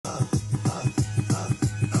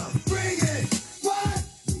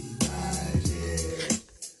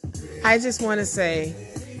I just want to say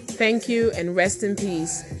thank you and rest in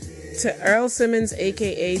peace to Earl Simmons,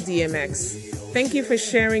 aka DMX. Thank you for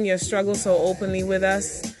sharing your struggle so openly with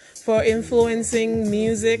us, for influencing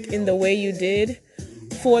music in the way you did,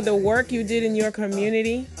 for the work you did in your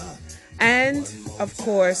community, and of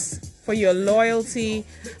course, for your loyalty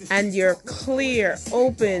and your clear,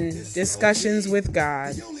 open discussions with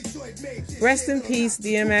God. Rest in peace,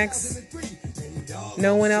 DMX.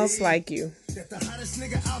 No one else like you. The hottest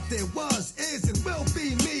nigga out there was, is, and will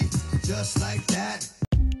be me. Just like that.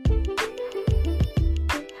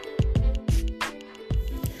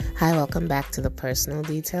 Hi, welcome back to the Personal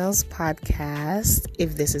Details Podcast.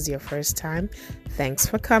 If this is your first time, thanks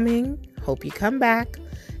for coming. Hope you come back.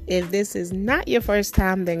 If this is not your first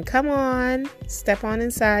time, then come on, step on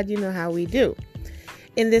inside. You know how we do.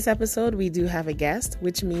 In this episode, we do have a guest,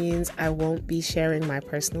 which means I won't be sharing my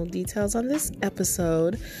personal details on this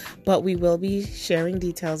episode, but we will be sharing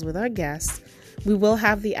details with our guest. We will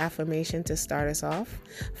have the affirmation to start us off,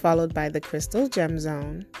 followed by the Crystal Gem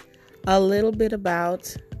Zone, a little bit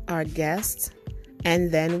about our guest,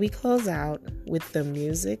 and then we close out with the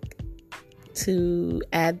music to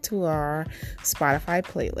add to our Spotify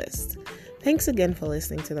playlist. Thanks again for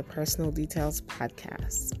listening to the Personal Details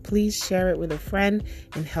Podcast. Please share it with a friend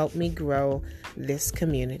and help me grow this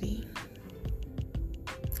community.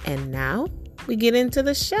 And now we get into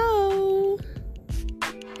the show.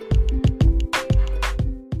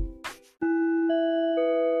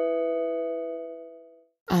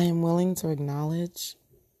 I am willing to acknowledge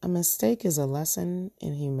a mistake is a lesson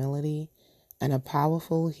in humility and a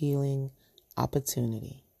powerful healing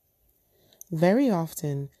opportunity. Very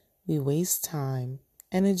often, we waste time,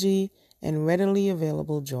 energy, and readily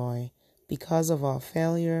available joy because of our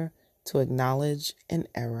failure to acknowledge an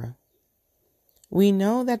error. We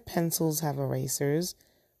know that pencils have erasers.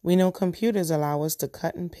 We know computers allow us to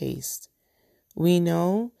cut and paste. We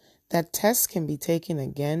know that tests can be taken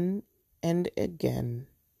again and again.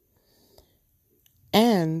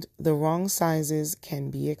 And the wrong sizes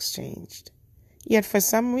can be exchanged. Yet for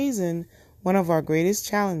some reason, one of our greatest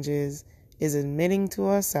challenges is admitting to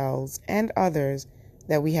ourselves and others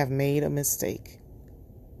that we have made a mistake.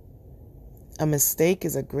 A mistake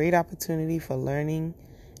is a great opportunity for learning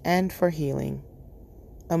and for healing.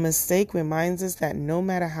 A mistake reminds us that no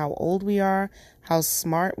matter how old we are, how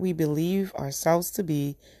smart we believe ourselves to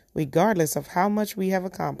be, regardless of how much we have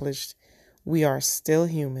accomplished, we are still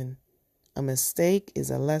human. A mistake is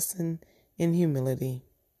a lesson in humility.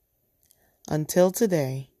 Until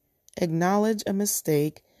today, acknowledge a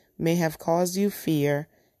mistake may have caused you fear,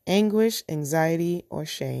 anguish, anxiety, or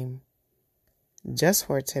shame. Just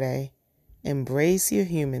for today, embrace your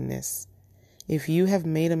humanness. If you have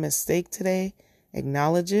made a mistake today,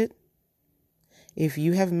 acknowledge it. If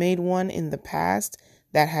you have made one in the past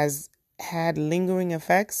that has had lingering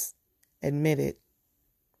effects, admit it.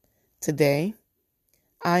 Today,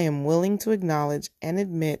 I am willing to acknowledge and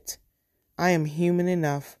admit I am human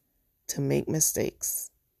enough to make mistakes.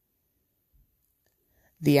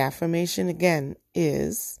 The affirmation again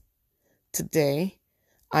is, today,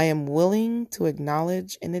 I am willing to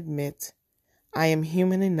acknowledge and admit I am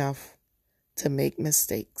human enough to make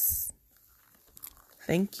mistakes.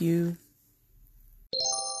 Thank you.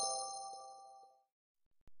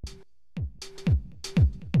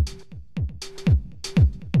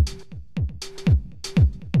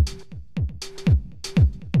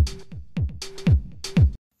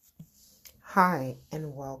 Hi,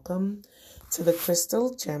 and welcome to the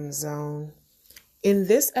Crystal Gem Zone. In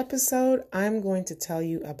this episode, I'm going to tell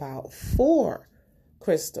you about 4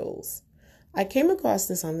 crystals. I came across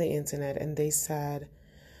this on the internet and they said,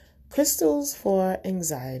 crystals for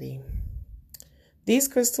anxiety. These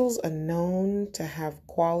crystals are known to have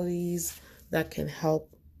qualities that can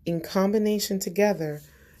help in combination together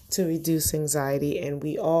to reduce anxiety, and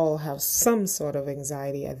we all have some sort of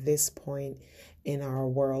anxiety at this point in our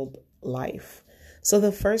world life. So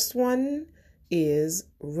the first one is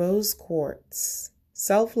rose quartz.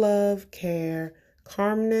 Self-love, care,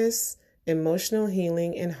 calmness, emotional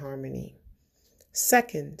healing, and harmony.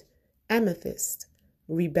 Second, amethyst.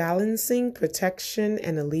 Rebalancing, protection,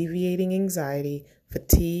 and alleviating anxiety,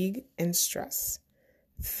 fatigue, and stress.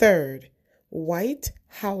 Third, white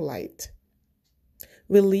howlite.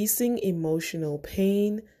 Releasing emotional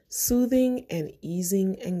pain, soothing, and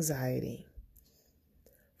easing anxiety.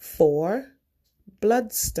 4,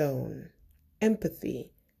 bloodstone.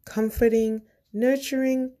 Empathy, comforting,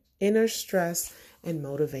 nurturing, inner stress, and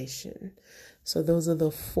motivation. So those are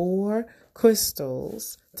the 4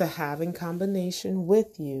 crystals to have in combination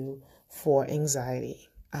with you for anxiety.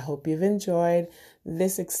 I hope you've enjoyed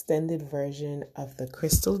this extended version of the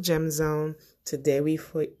Crystal Gem Zone. Today we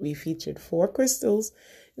featured 4 crystals,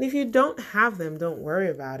 and if you don't have them, don't worry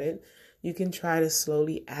about it. You can try to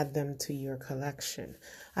slowly add them to your collection.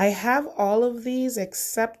 I have all of these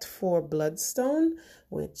except for Bloodstone,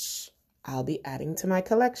 which I'll be adding to my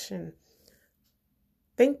collection.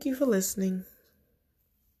 Thank you for listening.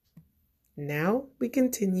 Now we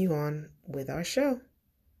continue on with our show.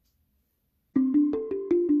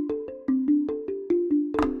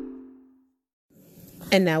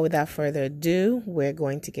 And now, without further ado, we're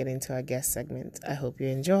going to get into our guest segment. I hope you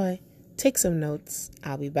enjoy. Take some notes.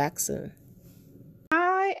 I'll be back soon.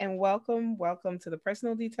 Hi, and welcome to the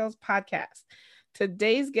Personal Details Podcast.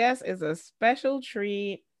 Today's guest is a special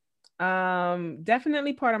treat.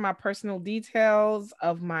 Definitely part of my personal details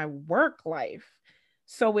of my work life.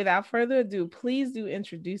 So without further ado, please do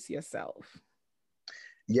introduce yourself.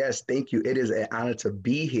 Yes, thank you. It is an honor to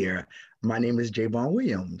be here. My name is Javon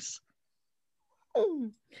Williams.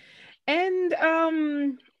 And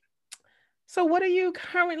so what are you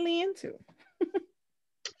currently into?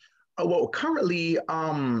 Well, currently,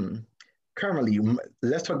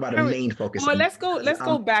 let's talk about the main focus. Or let's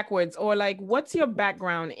go backwards. Or like, what's your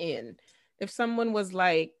background in? If someone was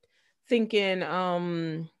like thinking,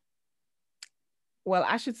 well,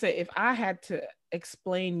 I should say, if I had to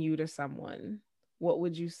explain you to someone, what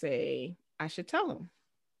would you say I should tell them?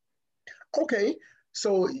 Okay,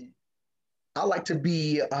 so I like to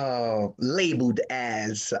be labeled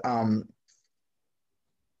as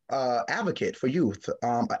advocate for youth,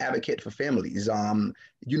 advocate for families. I've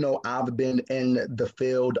been in the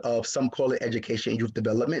field of, some call it education, youth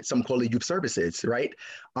development, some call it youth services, right?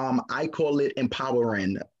 I call it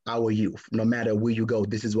empowering our youth. No matter where you go,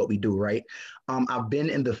 this is what we do, right? I've been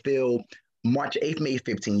in the field March 8th made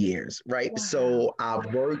 15 years, right? Wow. So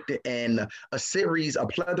I've worked in a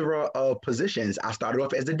plethora of positions. I started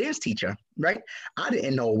off as a dance teacher, right? I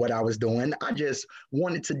didn't know what I was doing. I just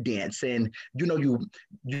wanted to dance. And, you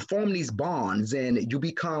form these bonds and you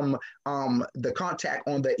become the contact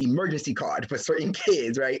on the emergency card for certain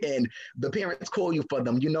kids, right? And the parents call you for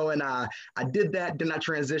them, and I did that. Then I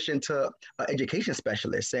transitioned to an education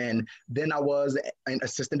specialist. And then I was an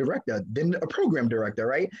assistant director, then a program director,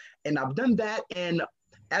 right? And I've done that. And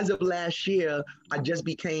as of last year, I just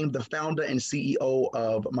became the founder and CEO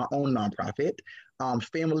of my own nonprofit.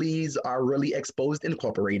 Families Are Really Exposed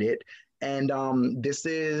Incorporated. And this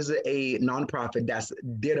is a nonprofit that's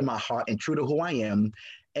dear to my heart and true to who I am.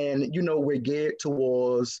 And, we're geared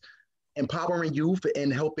towards empowering youth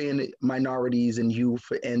and helping minorities and youth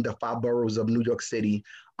in the 5 boroughs of New York City.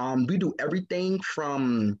 We do everything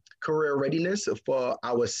from career readiness for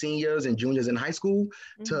our seniors and juniors in high school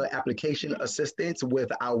to application assistance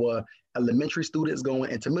with our elementary students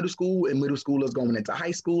going into middle school and middle schoolers going into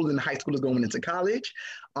high school and high schoolers going into college.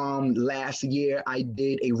 Last year, I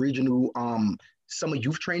did a regional summer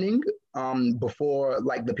youth training before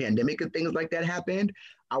like the pandemic and things like that happened.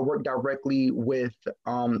 I worked directly with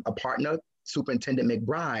a partner, Superintendent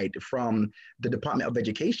McBride from the Department of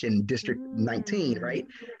Education, District 19, right?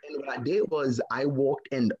 And what I did was I walked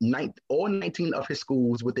in all 19 of his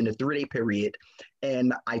schools within a 3-day period.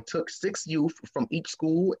 And I took 6 youth from each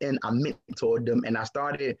school and I mentored them. And I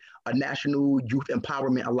started a National Youth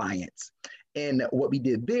Empowerment Alliance. And what we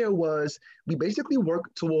did there was we basically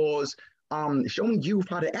worked towards showing youth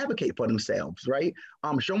how to advocate for themselves, right?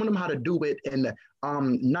 Showing them how to do it and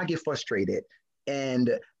not get frustrated.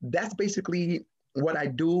 And that's basically what I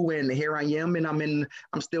do. And here I am, and I'm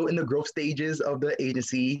still in the growth stages of the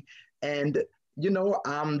agency. And,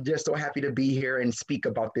 I'm just so happy to be here and speak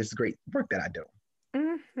about this great work that I do.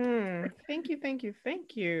 Thank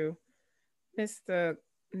you, Mr.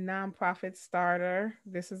 Nonprofit Starter.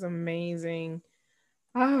 This is amazing.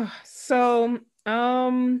 So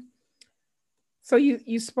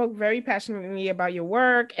you spoke very passionately about your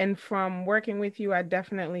work, and from working with you, I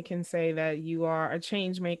definitely can say that you are a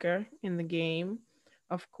change maker in the game,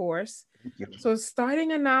 of course. So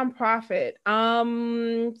starting a nonprofit,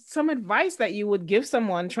 some advice that you would give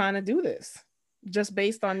someone trying to do this, just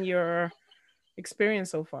based on your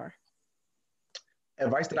experience so far.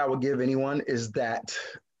 Advice that I would give anyone is that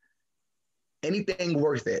anything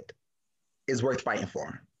worth it is worth fighting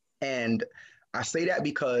for. And I say that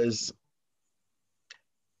because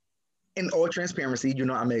in all transparency,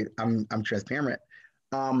 I'm transparent.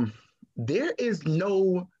 There is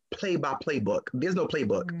no play-by-play book. There's no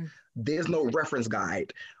playbook. There's no reference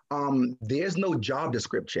guide. There's no job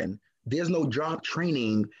description. There's no job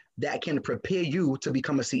training that can prepare you to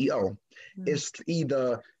become a CEO. It's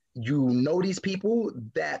either these people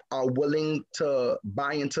that are willing to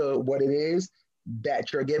buy into what it is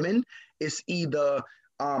that you're given. It's either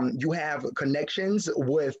you have connections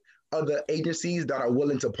with other agencies that are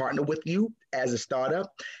willing to partner with you as a startup,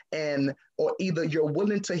 and or either you're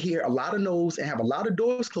willing to hear a lot of no's and have a lot of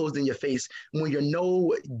doors closed in your face when you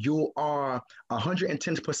know you are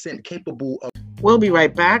 110% capable of. We'll be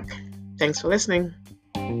right back. Thanks for listening.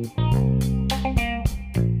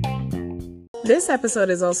 This episode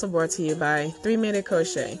is also brought to you by 3 Made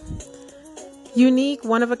Crochet. Unique,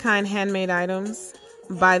 one-of-a-kind handmade items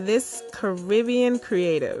by this Caribbean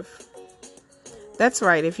creative. That's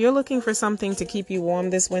right, if you're looking for something to keep you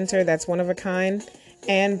warm this winter that's one of a kind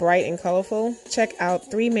and bright and colorful, check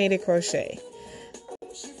out 3 Made Crochet.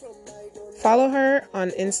 Follow her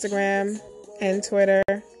on Instagram and Twitter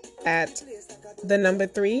at the number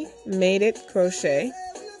 3 Made It Crochet,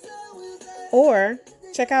 or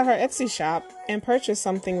check out her Etsy shop and purchase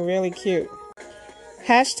something really cute.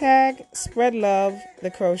 Hashtag spread love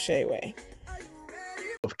the crochet way.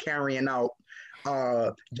 Of carrying out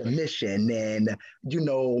your mission and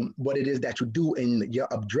what it is that you do in your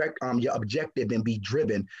objective and be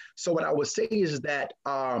driven. So what I would say is that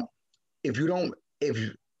if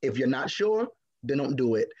you're not sure, then don't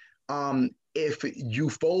do it. If you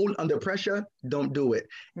fold under pressure, don't do it.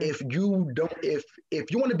 If you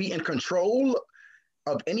want to be in control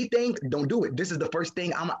of anything, don't do it. This is the first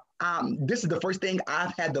thing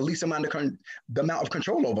I've had the least amount of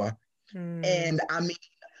control over. And I mean,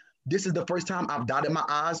 this is the first time I've dotted my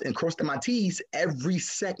I's and crossed my T's every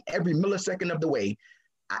millisecond of the way.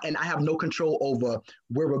 And I have no control over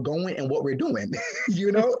where we're going and what we're doing,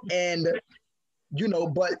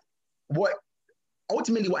 but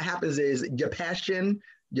ultimately what happens is your passion,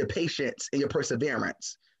 your patience, and your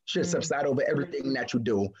perseverance should subside over everything that you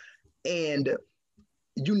do. And,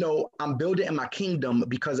 I'm building in my kingdom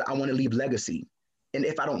because I want to leave legacy. And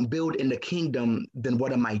if I don't build in the kingdom, then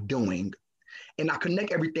what am I doing? And I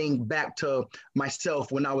connect everything back to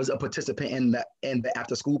myself when I was a participant in the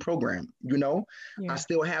after school program. I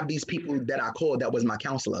still have these people that I call that was my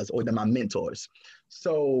counselors or my mentors.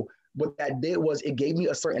 So what that did was it gave me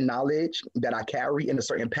a certain knowledge that I carry and a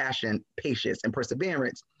certain passion, patience, and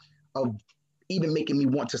perseverance of even making me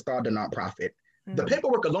want to start a nonprofit. The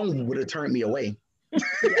paperwork alone would have turned me away.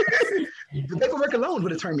 The paperwork alone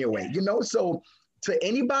would have turned me away, So to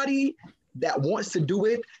anybody that wants to do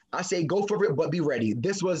it, I say go for it, but be ready.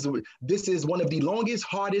 This is one of the longest,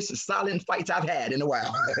 hardest, silent fights I've had in a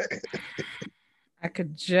while. I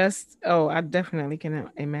definitely can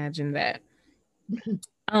imagine that.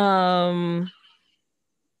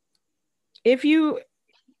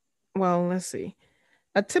 Let's see.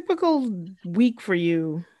 A typical week for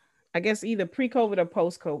you, I guess either pre-COVID or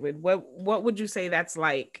post-COVID, what would you say that's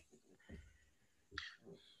like?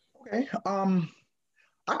 Okay.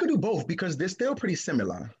 I could do both because they're still pretty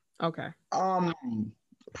similar. Okay.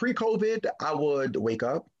 Pre-COVID, I would wake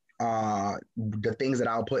up. The things that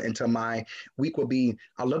I'll put into my week would be,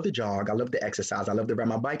 I love to jog, I love to exercise, I love to ride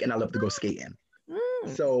my bike, and I love to go skating.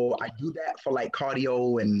 So I do that for like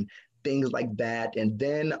cardio and things like that. And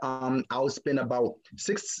then I'll spend about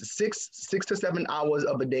six to 7 hours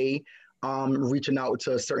of a day reaching out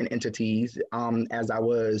to certain entities as I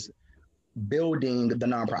was building the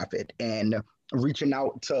nonprofit and reaching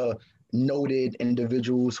out to noted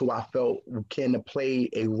individuals who I felt can play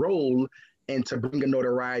a role and to bring a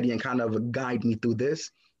notoriety and kind of guide me through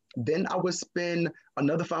this. Then I would spend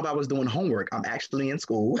another 5 hours doing homework. I'm actually in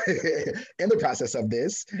school in the process of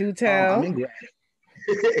this. Do tell. I'm in grad.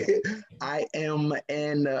 I am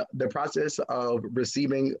in the process of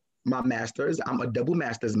receiving my master's. I'm a double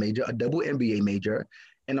master's major, a double MBA major,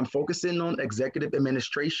 and I'm focusing on executive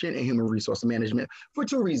administration and human resource management for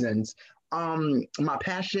 2 reasons. My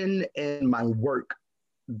passion and my work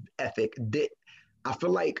ethic. I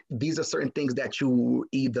feel like these are certain things that you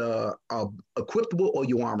either are equipped with or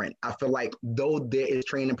you aren't. I feel like though there is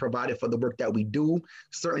training provided for the work that we do,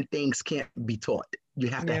 certain things can't be taught. You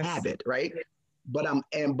have to have it, right? But I'm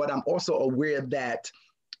also aware that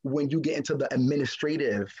when you get into the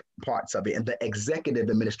administrative parts of it and the executive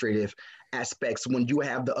administrative aspects, when you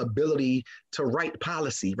have the ability to write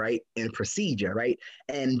policy, right, and procedure, right,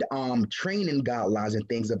 and training guidelines and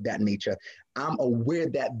things of that nature, I'm aware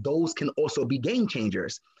that those can also be game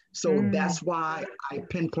changers. So that's why I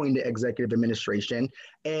pinpointed executive administration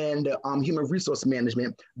and human resource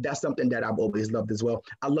management. That's something that I've always loved as well.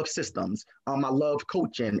 I love systems. I love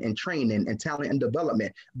coaching and training and talent and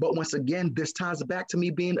development. But once again, this ties back to me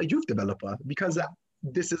being a youth developer because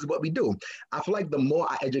this is what we do. I feel like the more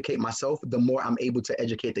I educate myself, the more I'm able to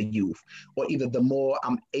educate the youth, or either the more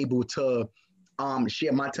I'm able to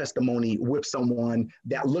share my testimony with someone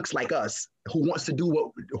that looks like us, who wants to do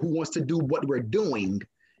what we're doing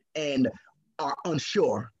and are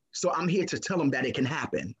unsure. So I'm here to tell them that it can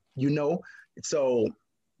happen, So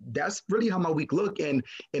that's really how my week look. And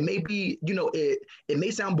it may be, it may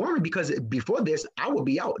sound boring because before this, I would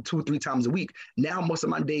be out 2 or 3 times a week. Now, most of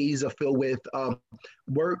my days are filled with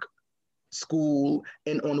work, school,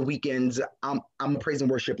 and on the weekends, I'm a praise and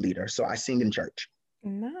worship leader. So I sing in church.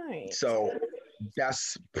 Nice. So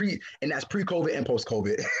that's pre-COVID and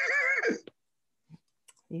post-COVID.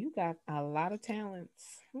 You got a lot of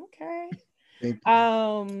talents. Okay.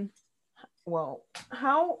 Well,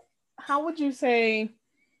 how would you say,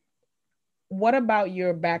 what about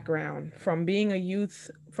your background from being a youth,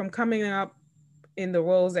 from coming up in the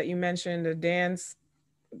roles that you mentioned, a dance,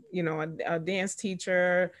 a dance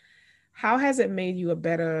teacher, how has it made you a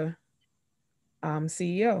better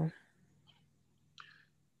CEO?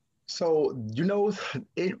 So,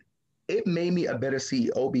 it made me a better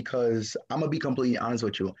CEO because I'm gonna be completely honest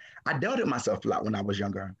with you. I doubted myself a lot when I was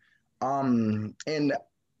younger. And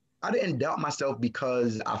I didn't doubt myself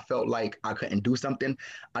because I felt like I couldn't do something.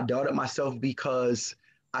 I doubted myself because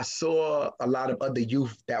I saw a lot of other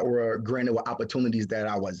youth that were granted with opportunities that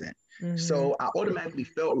I wasn't. Mm-hmm. So I automatically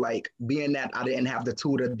felt like, being that I didn't have the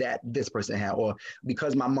tutor that this person had, or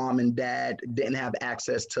because my mom and dad didn't have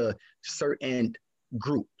access to certain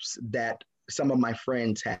groups that some of my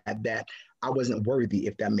friends had, that I wasn't worthy,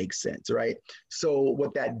 if that makes sense, right? So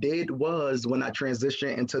what that did was, when I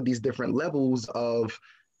transitioned into these different levels of,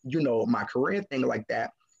 my career thing like that,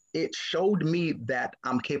 it showed me that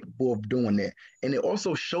I'm capable of doing it. And it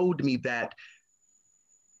also showed me that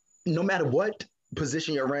no matter what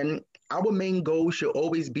position you're in, our main goal should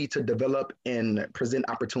always be to develop and present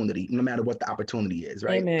opportunity, no matter what the opportunity is,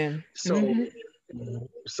 right? Amen.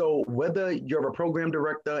 So whether you're a program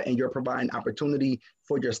director and you're providing opportunity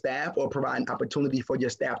for your staff, or providing opportunity for your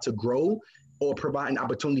staff to grow, or providing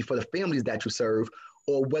opportunity for the families that you serve,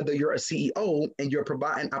 or whether you're a CEO and you're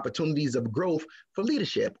providing opportunities of growth for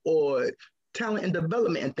leadership or talent and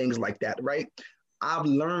development and things like that, right? I've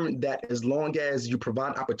learned that as long as you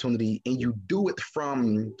provide opportunity and you do it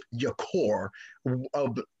from your core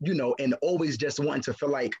of, and always just wanting to feel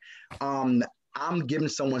like I'm giving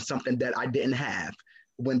someone something that I didn't have.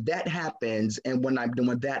 When that happens, and when I'm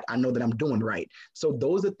doing that, I know that I'm doing right. So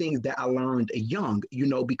those are things that I learned young,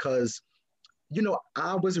 because,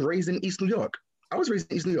 I was raised in East New York.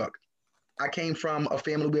 I came from a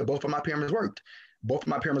family where both of my parents worked. Both of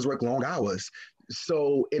my parents worked long hours.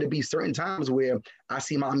 So it'd be certain times where I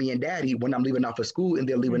see mommy and daddy when I'm leaving out for school and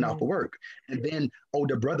they're leaving out for work. And then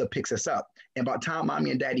older brother picks us up. And by the time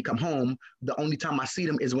mommy and daddy come home, the only time I see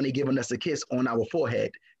them is when they're giving us a kiss on our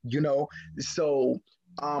forehead, So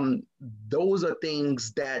those are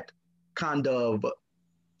things that kind of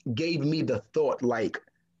gave me the thought, like,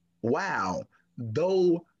 wow,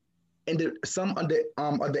 though some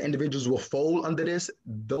other individuals will fall under this,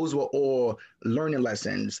 those were all learning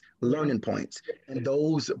lessons, learning points. And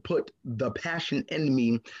those put the passion in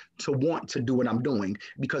me to want to do what I'm doing,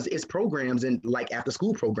 because it's programs and like after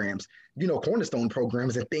school programs, Cornerstone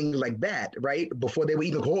programs and things like that, right? Before they were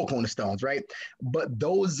even called Cornerstones, right? But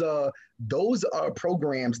those are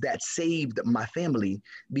programs that saved my family,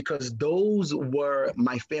 because those were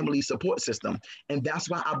my family support system. And that's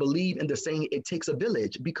why I believe in the saying, it takes a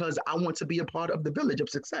village, because I want to be a part of the village of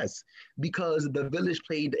success, because the village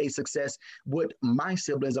played a success with my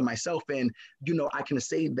siblings and myself. And, I can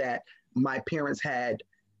say that my parents had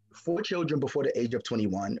 4 children before the age of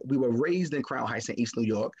 21. We were raised in Crown Heights in East New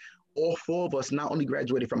York. All 4 of us not only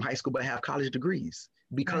graduated from high school, but have college degrees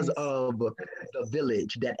because of the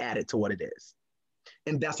village that added to what it is.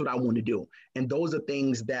 And that's what I want to do. And those are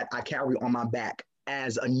things that I carry on my back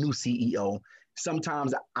as a new CEO.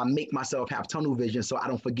 Sometimes I make myself have tunnel vision so I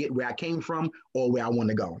don't forget where I came from or where I want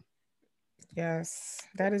to go. Yes,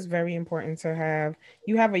 that is very important to have.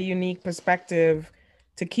 You have a unique perspective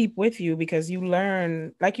to keep with you, because you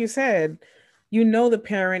learn, like you said, the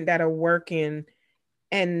parent that are working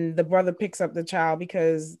and the brother picks up the child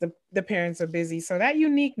because the parents are busy. So that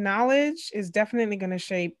unique knowledge is definitely going to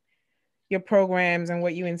shape your programs and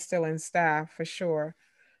what you instill in staff, for sure.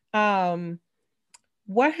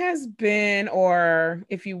 What has been, or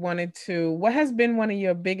if you wanted to, what has been one of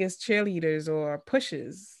your biggest cheerleaders or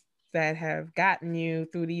pushes that have gotten you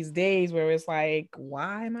through these days where it's like,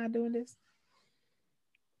 why am I doing this?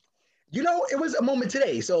 It was a moment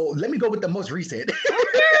today. So let me go with the most recent.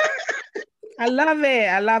 I love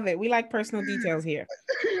it. We like personal details here.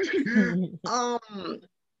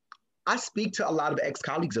 I speak to a lot of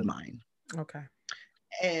ex-colleagues of mine. Okay.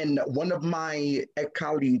 And one of my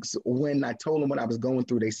ex-colleagues, when I told them what I was going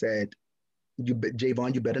through, they said,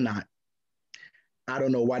 Javon, you better not. I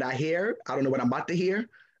don't know what I hear. I don't know what I'm about to hear.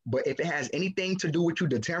 But if it has anything to do with you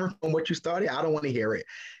deterring from what you started, I don't want to hear it.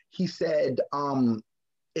 He said,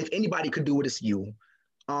 if anybody could do it, it's you.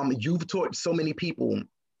 You've taught so many people,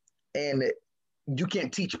 and you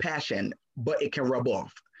can't teach passion, but it can rub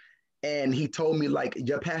off. And he told me, like,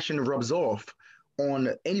 your passion rubs off on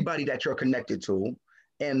anybody that you're connected to.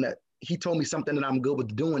 And he told me something that I'm good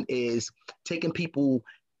with doing is taking people,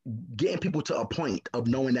 getting people to a point of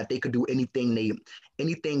knowing that they could do anything they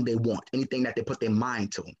want, anything that they put their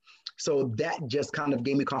mind to. So that just kind of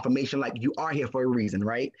gave me confirmation, like, you are here for a reason,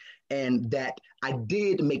 right? And that I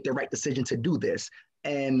did make the right decision to do this.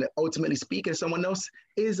 And ultimately speaking, someone else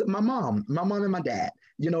is my mom and my dad.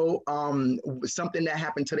 Something that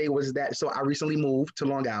happened today was that, so I recently moved to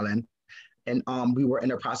Long Island, and we were in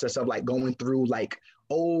the process of like going through like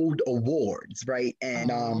old awards, right?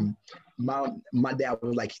 And my dad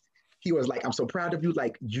was like, he was like, I'm so proud of you.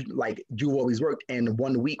 You always worked. And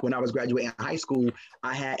one week when I was graduating high school,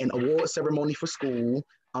 I had an award ceremony for school.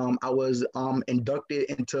 I was inducted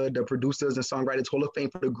into the Producers and Songwriters Hall of Fame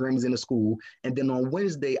for the Grammys in the school. And then on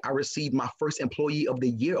Wednesday, I received my first Employee of the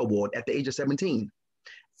Year award at the age of 17.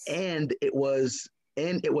 And it was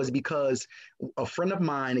because a friend of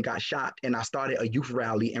mine got shot, and I started a youth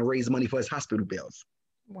rally and raised money for his hospital bills.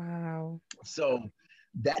 Wow. So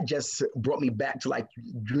that just brought me back to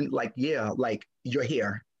yeah, like, you're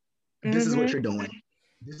here. This is what you're doing.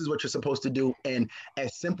 This is what you're supposed to do. And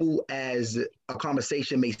as simple as a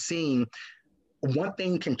conversation may seem, one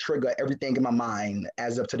thing can trigger everything in my mind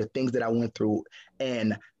as up to the things that I went through.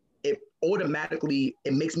 And it automatically,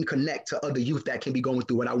 it makes me connect to other youth that can be going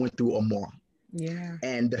through what I went through or more. Yeah.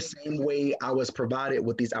 And the same way I was provided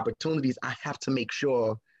with these opportunities, I have to make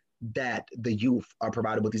sure that the youth are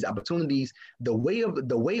provided with these opportunities. The way of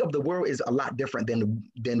the world is a lot different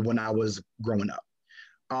than when I was growing up.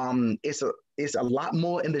 It's a lot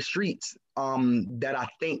more in the streets that I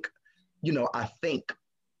think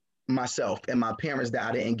myself and my parents that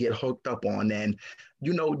I didn't get hooked up on, and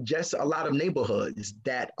just a lot of neighborhoods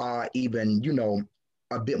that are even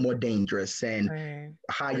a bit more dangerous and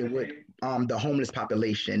higher with the homeless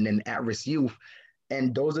population and at-risk youth.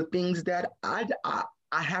 And those are things that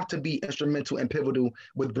I have to be instrumental and pivotal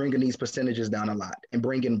with bringing these percentages down a lot and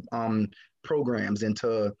bringing programs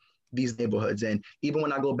into these neighborhoods. And even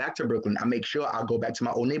when I go back to Brooklyn, I make sure I go back to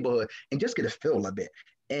my old neighborhood and just get a feel of it.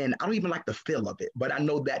 And I don't even like the feel of it, but I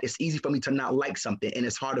know that it's easy for me to not like something, and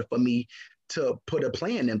it's harder for me to put a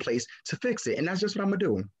plan in place to fix it. And that's just what I'm gonna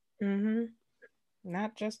do. Mm-hmm.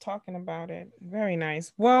 Not just talking about it. Very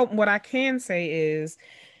nice. Well, what I can say is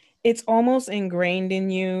it's almost ingrained in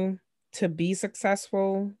you to be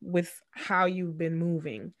successful with how you've been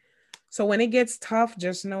moving. So when it gets tough,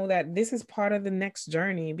 just know that this is part of the next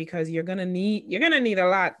journey, because you're gonna need a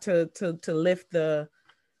lot to lift the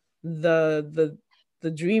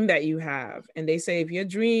dream that you have. And they say if your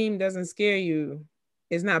dream doesn't scare you,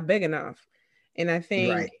 it's not big enough. And I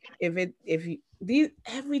think if you these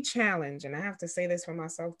every challenge, and I have to say this for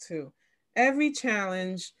myself too, every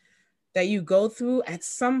challenge that you go through at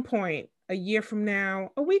some point, a year from now,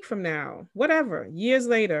 a week from now, whatever, years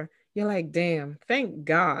later, you're like, damn, thank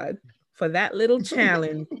God for that little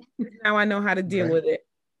challenge. Now I know how to deal with it.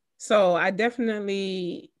 So I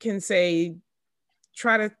definitely can say,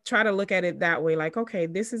 try to look at it that way. Like, okay,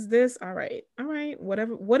 this is this. All right.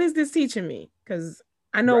 Whatever. What is this teaching me? Because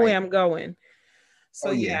I know where I'm going.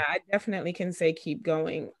 So yeah, I definitely can say keep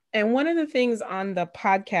going. And one of the things on the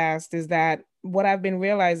podcast is that what I've been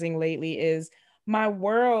realizing lately is my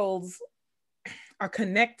worlds are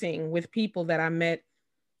connecting with people that I met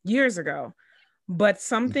years ago, but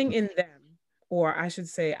something in them, or I should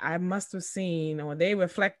say, I must have seen, or they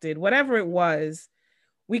reflected, whatever it was,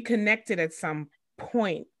 we connected at some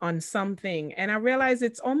point on something. And I realized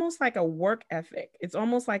it's almost like a work ethic. It's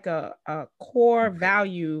almost like a core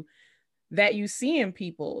value that you see in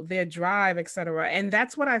people, their drive, etc. And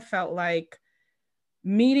that's what I felt like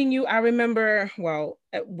meeting you. I remember, well,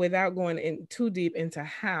 without going in too deep into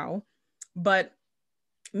how, but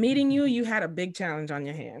meeting you, you had a big challenge on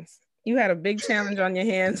your hands. You had a big challenge on your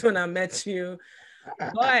hands when I met you.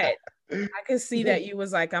 But I could see that you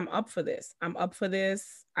was like, I'm up for this. I'm up for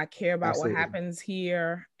this. I care about what happens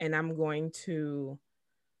here, and I'm going to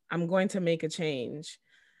make a change.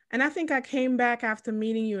 And I think I came back after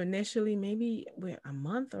meeting you initially, maybe a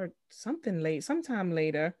month or sometime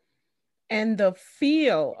later. And the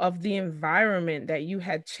feel of the environment that you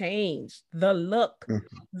had changed, the look,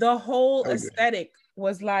 the whole aesthetic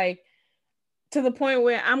was like, to the point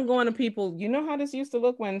where I'm going to people, you know how this used to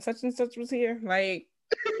look when such and such was here? Like,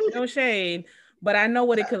 no shade, but I know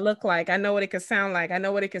what it could look like. I know what it could sound like. I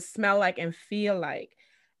know what it could smell like and feel like.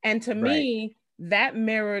 And to Right. me, that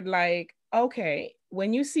mirrored like, okay,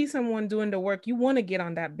 when you see someone doing the work, you want to get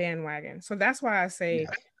on that bandwagon. So that's why I say Yeah.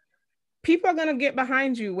 people are going to get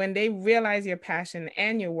behind you when they realize your passion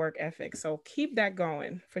and your work ethic. So keep that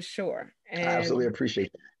going for sure. I absolutely And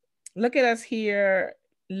appreciate that. look at us here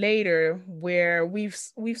later where we've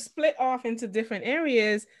split off into different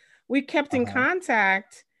areas. We kept in Uh-huh.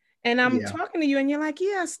 contact and I'm Yeah. talking to you and you're like,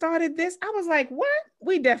 yeah, I started this. I was like, what?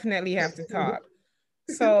 We definitely have to talk.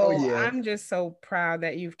 Oh So yeah. I'm just so proud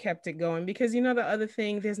that you've kept it going because you know the other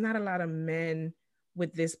thing, there's not a lot of men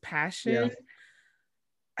with this Yeah. passion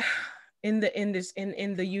in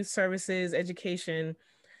the youth services, education,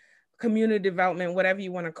 community development, whatever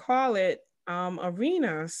you want to call it,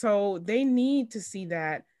 arena. So they need to see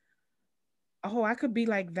that, oh, I could be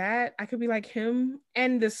like that. I could be like him.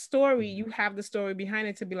 And the story, you have the story behind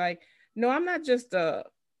it to be like, no, I'm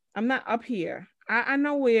not up here. I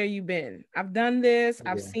know where you've been. I've done this,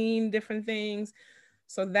 I've Yeah. seen different things.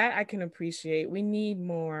 So that I can appreciate. We need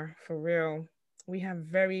more for real. We have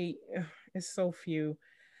it's so few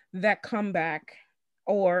that come back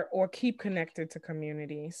or keep connected to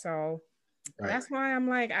community. So Right. that's why I'm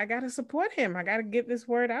like, I gotta support him. I gotta get this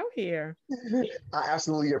word out here. I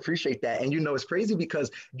absolutely appreciate that. And you know, it's crazy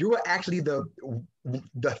because you were actually the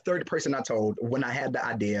third person I told when I had the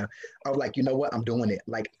idea of like, you know what, I'm doing it.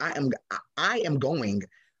 Like I am going.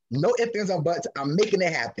 No ifs, ands, or buts. I'm making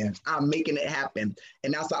it happen. I'm making it happen.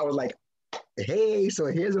 And that's why I was like, hey, so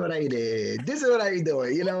here's what I did. This is what I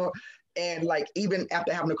doing, you know? And like even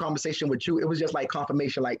after having a conversation with you, it was just like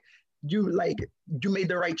confirmation, like you made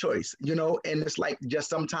the right choice, you know? And it's like just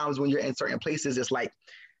sometimes when you're in certain places, it's like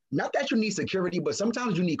not that you need security, but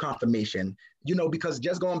sometimes you need confirmation, you know, because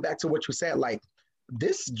just going back to what you said, like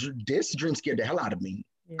this dream scared the hell out of me.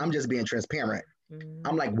 Yeah. I'm just being transparent. Mm.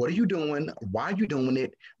 I'm like, what are you doing? Why are you doing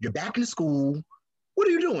it? You're back in school. What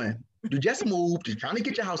are you doing? You just moved. You're trying to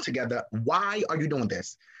get your house together. Why are you doing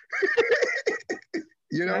this?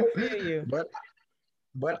 You I know? feel you. But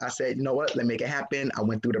but I said, you know what? Let me make it happen. I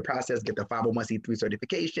went through the process, get the 501c3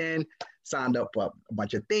 certification, signed up for a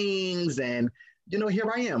bunch of things, and you know,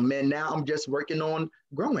 here I am. And now I'm just working on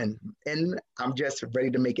growing, and I'm just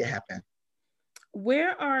ready to make it happen.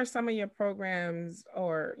 Where are some of your programs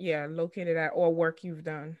or yeah, located at or work you've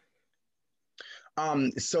done?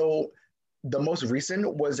 So the most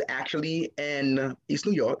recent was actually in East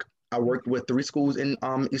New York. I worked with three schools in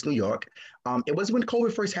East New York. It was when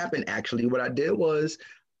COVID first happened, actually. What I did was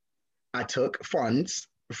I took funds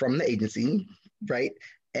from the agency, right?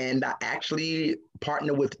 And I actually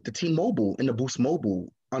partnered with the T-Mobile and the Boost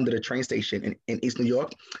Mobile under the train station in East New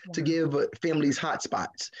York to Wow. give families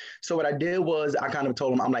hotspots. So what I did was I kind of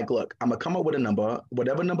told them, I'm like, look, I'm gonna come up with a number.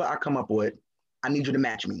 Whatever number I come up with, I need you to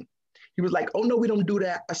match me. He was like, oh no, we don't do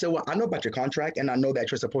that. I said, well, I know about your contract and I know that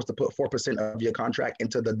you're supposed to put 4% of your contract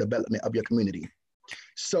into the development of your community.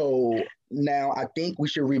 So now I think we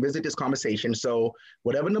should revisit this conversation. So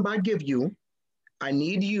whatever number I give you, I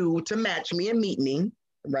need you to match me and meet me,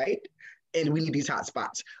 right? And we need these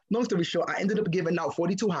hotspots. Long story short, I ended up giving out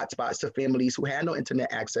 42 hotspots to families who had no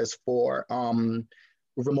internet access for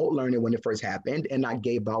remote learning when it first happened. And I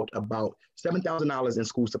gave out about $7,000 in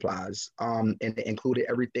school supplies. And it included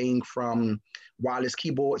everything from wireless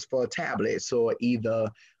keyboards for tablets or either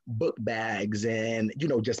book bags and, you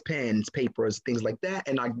know, just pens, papers, things like that.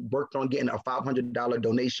 And I worked on getting a $500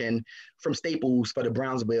 donation from Staples for the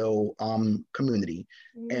Brownsville community.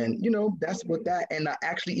 And, Mm. you know, that's what that, and I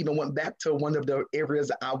actually even went back to one of the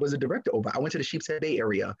areas I was a director over. I went to the Sheepshead Bay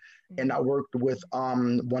area and I Mm. worked with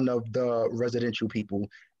one of the residential people.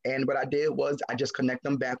 And what I did was I just connect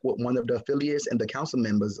them back with one of the affiliates and the council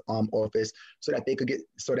members office so that they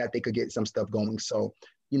could get some stuff going. So,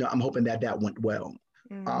 you know, I'm hoping that that went well.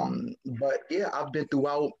 Mm. But yeah, I've been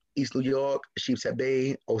throughout East New York, Sheepshead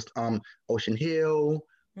Bay, Ocean Hill.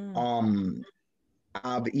 Mm. Um,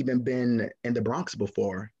 I've even been in the Bronx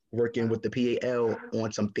before, working Wow. with the PAL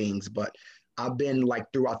on some things. But I've been like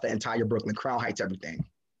throughout the entire Brooklyn, Crown Heights, everything.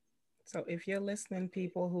 So if you're listening,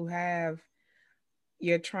 people who have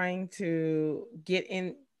you're trying to get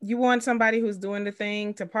in, you want somebody who's doing the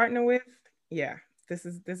thing to partner with, yeah, this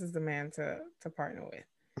is the man to partner with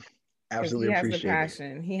because he Absolutely has the appreciate it.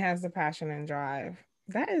 passion. He has the passion and drive.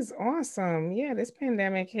 That is awesome. Yeah, this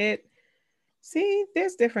pandemic hit. See,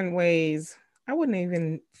 there's different ways. I wouldn't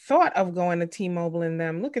even thought of going to T-Mobile in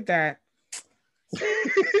them. Look at that. See,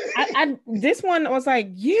 I this one was like,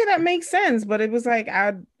 yeah, that makes sense, but it was like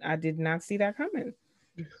I did not see that coming.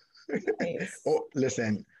 Nice. Oh,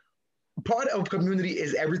 listen, part of community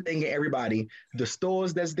is everything and everybody. The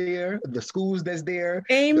stores that's there, the schools that's there,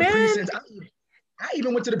 the Amen. precincts. I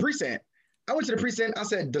even went to the precinct. I went to the precinct. I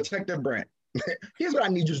said, Detective Brent, here's what I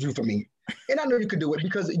need you to do for me. And I know you can do it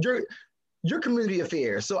because your community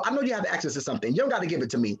affairs. So I know you have access to something. You don't got to give it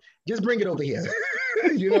to me. Just bring it over here.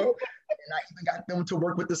 you know? And I even got them to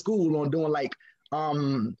work with the school on doing like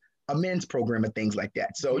a men's program and things like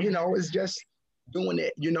that. So, it's just doing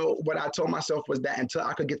it. What I told myself was that until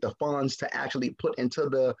I could get the funds to actually put into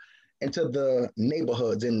the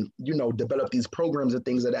neighborhoods and develop these programs and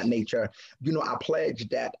things of that nature, I pledged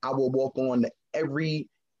that I will walk on every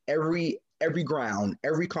ground,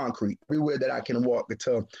 every concrete, everywhere that I can walk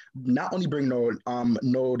to not only bring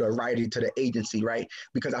notoriety to the agency, right?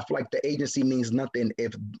 Because I feel like the agency means nothing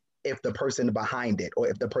if the person behind it, or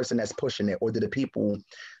if the person that's pushing it, or the people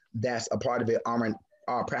that's a part of it aren't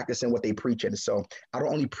practicing what they preach. And so I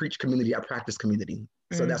don't only preach community, I practice community.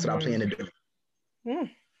 So that's what I plan to do. Mm.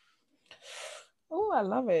 Oh, I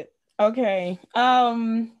love it. Okay.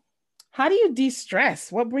 How do you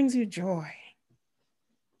de-stress? What brings you joy?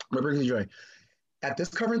 What brings me joy? At this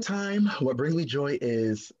current time, what brings me joy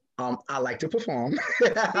is I like to perform.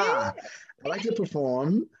 I like to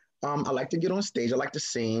perform. I like to get on stage. I like to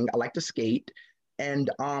sing. I like to skate. And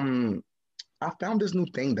I found this new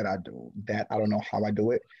thing that I do that I don't know how I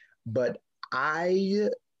do it, but I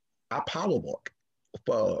I power walk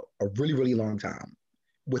for a really, really long time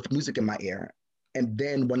with music in my ear. And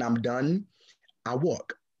then when I'm done, I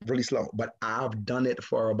walk really slow. But I've done it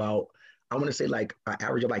for about, I want to say like an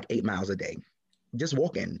average of like 8 miles a day, just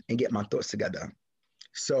walking and get my thoughts together.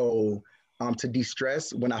 So to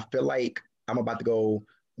de-stress, when I feel like I'm about to go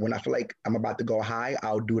high,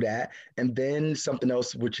 I'll do that. And then something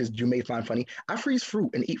else, which is you may find funny, I freeze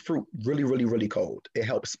fruit and eat fruit really, really, really cold. It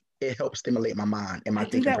helps stimulate my mind and my I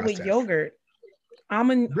do thinking that with process. yogurt.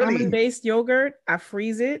 Almond Really? based yogurt. I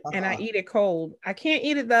freeze it and I Uh-huh. eat it cold. I can't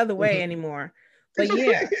eat it the other way anymore. But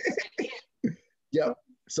yeah. Yep.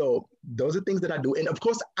 So those are things that I do. And of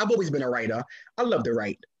course, I've always been a writer. I love to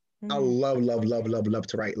write. I Mhm. love, love, love, love, love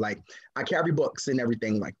to write. Like I carry books and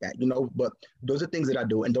everything like that. But those are things that I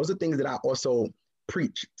do. And those are things that I also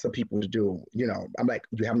preach to people to do. I'm like,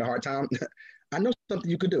 you having a hard time? I know something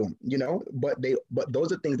you could do, but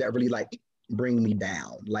those are things that really like bring me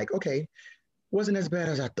down. Like, okay, wasn't as bad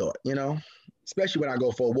as I thought. Especially when I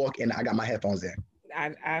go for a walk and I got my headphones in.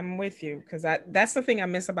 I'm with you because that's the thing I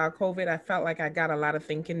miss about COVID. I felt like I got a lot of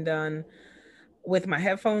thinking done with my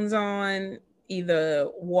headphones on, either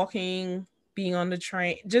walking, being on the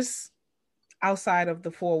train, just outside of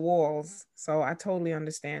the four walls. So I totally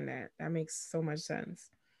understand that. That makes so much sense.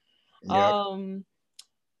 Yep. Um,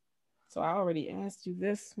 so I already asked you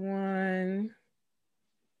this one.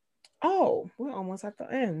 Oh, we're almost at the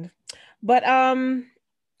end. But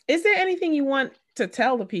is there anything you want to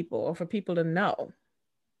tell the people or for people to know?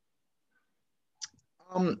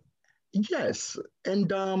 Um, yes.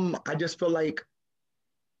 And I just feel like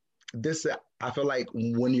this I feel like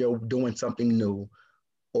when you're doing something new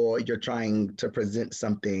or you're trying to present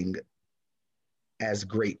something as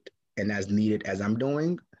great and as needed as I'm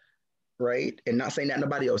doing, right? And not saying that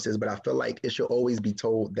nobody else is, but I feel like it should always be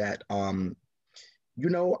told that you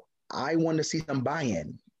know, I want to see some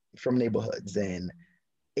buy-in from neighborhoods and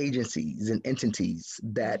agencies and entities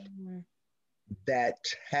Mhm. that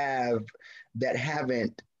have that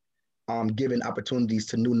haven't given opportunities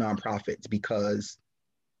to new nonprofits because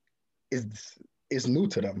it's new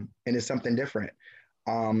to them and it's something different.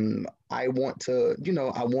 I want to,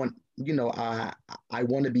 I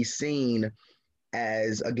want to be seen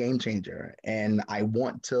as a game changer, and I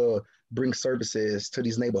want to bring services to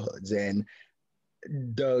these neighborhoods. And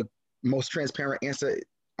the most transparent answer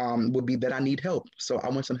would be that I need help. So I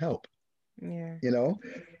want some help. Yeah. You know,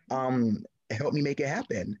 um, help me make it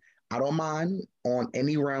happen. I don't mind on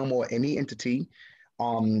any realm or any entity.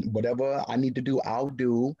 Whatever I need to do, I'll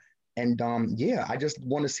do. And yeah, I just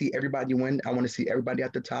want to see everybody win. I want to see everybody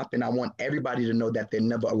at the top, and I want everybody to know that they're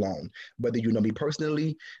never alone. Whether you know me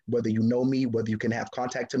personally, whether you know me, whether you can have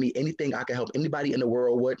contact to me, anything I can help anybody in the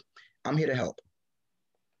world with, I'm here to help.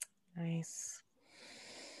 Nice.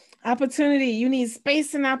 Opportunity. You need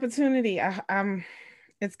space and opportunity.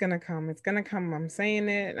 It's gonna come. It's gonna come. I'm saying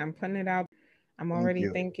it. I'm putting it out. I'm Thank already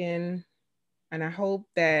you. thinking, and I hope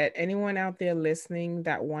that anyone out there listening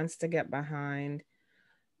that wants to get behind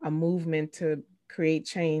a movement to create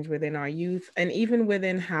change within our youth and even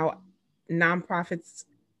within how nonprofits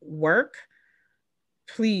work,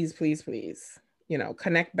 please, please, please,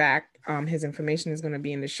 connect back. His information is going to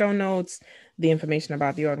be in the show notes, the information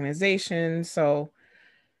about the organization. So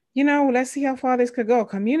Let's see how far this could go.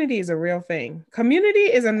 Community is a real thing. Community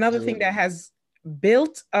is another thing that Absolutely. has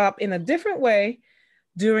built up in a different way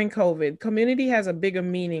during COVID. Community has a bigger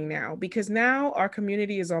meaning now because now our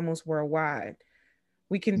community is almost worldwide.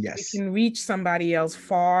 We Yes. can reach somebody else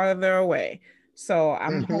farther away. So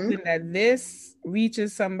I'm Hmm. hoping that this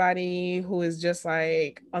reaches somebody who is just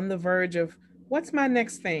like on the verge of what's my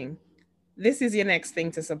next thing? This is your next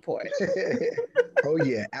thing to support. Oh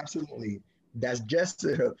yeah, absolutely. That's just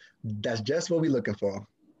that's just what we're looking for.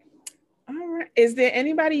 All right. Is there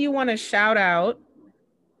anybody you want to shout out?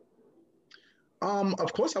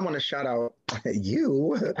 Of course, I want to shout out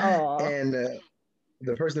you Oh, and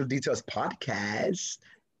the Personal Details podcast,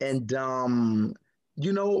 and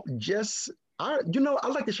just I'd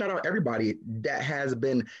like to shout out everybody that has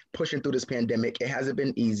been pushing through this pandemic. It hasn't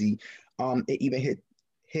been easy. It even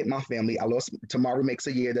hit my family. I lost tomorrow makes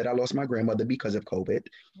a year that I lost my grandmother because of COVID,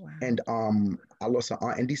 wow. and I lost an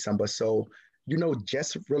aunt in December. So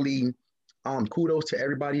just really kudos to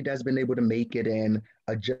everybody that's been able to make it and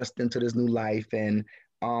adjust into this new life. And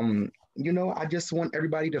I just want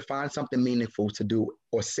everybody to find something meaningful to do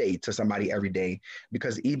or say to somebody every day,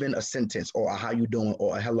 because even a sentence or a how you doing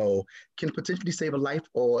or a hello can potentially save a life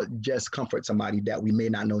or just comfort somebody that we may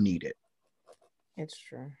not know needed. It's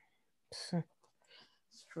true. It's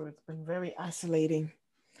true. It's been very isolating.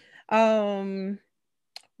 Um,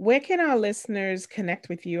 where can our listeners connect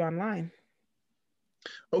with you online?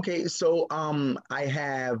 Okay, so I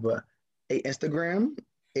have a Instagram.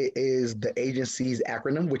 It is the agency's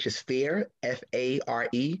acronym, which is FAIR,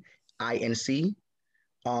 FAREINC.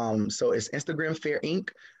 So it's Instagram Fair Inc.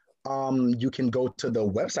 You can go to the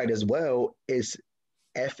website as well. It's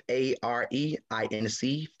FAREINC,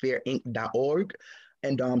 fairinc.org.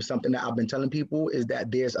 And something that I've been telling people is that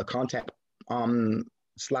there's a contact um,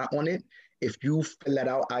 slot on it. If you fill that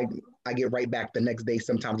out, I get right back the next day,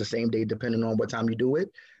 sometimes the same day, depending on what time you do it.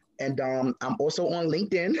 And I'm also on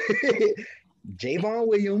LinkedIn. Javon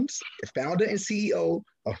Williams, founder and CEO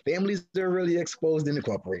of Families That Are Really Exposed and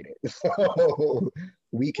Incorporated. So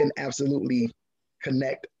we can absolutely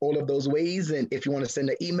connect all of those ways. And if you want to send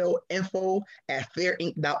an email,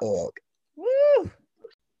 info@fairinc.org. Woo!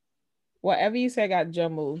 Whatever you say got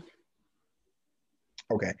jumbled.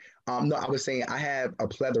 Okay. No, I was saying I have a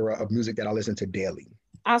plethora of music that I listen to daily.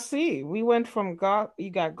 I see. We went from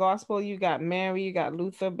you got gospel, you got Mary, you got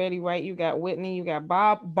Luther, Betty Wright, you got Whitney, you got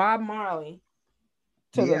Bob Marley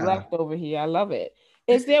to the Yeah. left over here. I love it.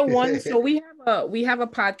 Is there one? So we have a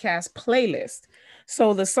podcast playlist.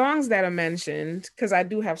 So the songs that are mentioned, because I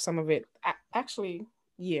do have some of it. Actually,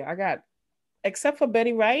 yeah, I got except for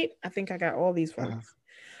Betty Wright. I think I got all these Uh-huh. folks.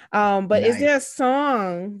 But is there a Nice.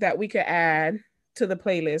 song that we could add to the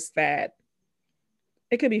playlist that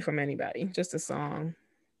it could be from anybody, just a song?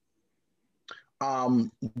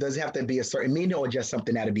 Does it have to be a certain meaning or just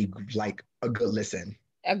something that'd be like a good listen?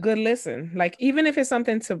 A good listen. Like even if it's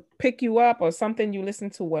something to pick you up or something you listen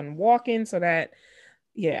to when walking, so that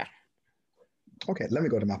yeah. Okay, let me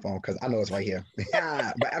go to my phone because I know it's right here.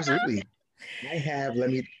 Yeah, but absolutely. I have, let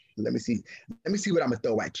me see. Let me see what I'm gonna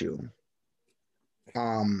throw at you.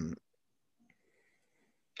 Um,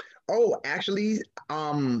 oh, actually,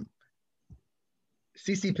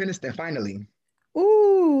 CC Peniston finally.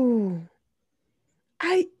 Ooh,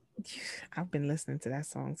 I I've been listening to that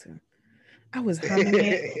song too. I was humming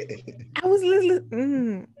it. I was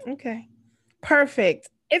listening. Okay, perfect.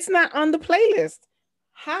 It's not on the playlist.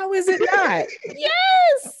 How is it not?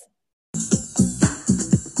 Yes.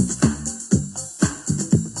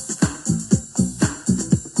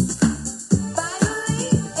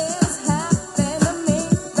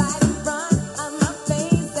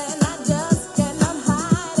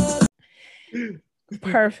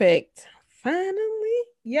 Perfect. Finally.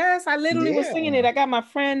 Yes, I literally was singing it. Yeah, I got my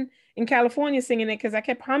friend in California singing it because I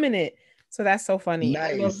kept humming it. So that's so funny.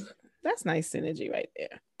 I love nice. that's nice synergy right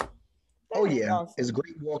there. Oh That is yeah, it's awesome.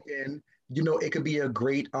 great walking. It could be a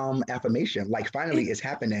great affirmation. Like finally, it's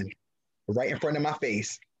happening right in front of my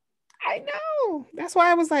face. I know. That's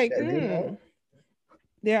why I was like, Yeah, you know?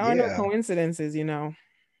 there are no Yeah, coincidences.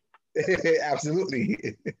 absolutely.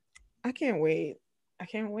 I can't wait. I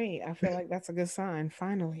can't wait. I feel like that's a good sign.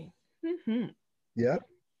 Finally. hmm Yeah.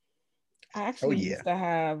 I Oh actually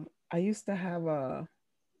yeah. used to have a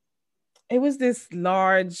it was this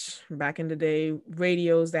large back in the day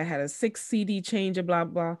radios that had a 6 CD changer, blah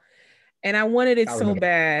blah. And I wanted it I so remember.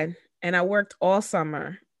 bad. And I worked all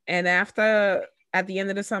summer. And at the end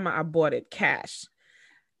of the summer, I bought it cash.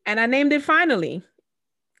 And I named it Finally.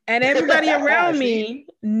 And everybody around See, me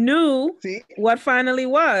knew see. what Finally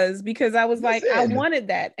was because I was like, I Listen. wanted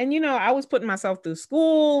that. And I was putting myself through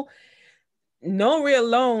school. no real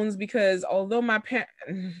loans, because although my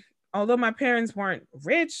parents weren't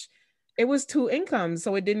rich, it was two incomes,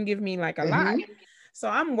 so it didn't give me like a lot. Mm-hmm. So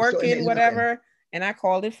I'm So, working okay. whatever, and I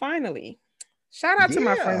called it Finally. Shout out to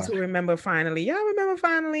my friends Yeah. who remember Finally. Y'all remember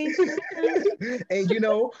Finally? And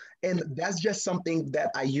and that's just something that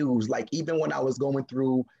I use. Like even when I was going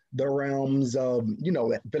through the realms of,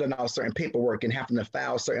 filling out certain paperwork and having to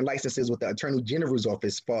file certain licenses with the Attorney General's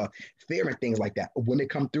office for fair and things like that. When it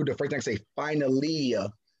come through, the first thing I say, finally,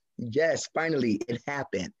 yes, finally, it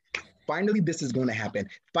happened. Finally, this is going to happen.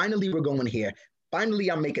 Finally, we're going here.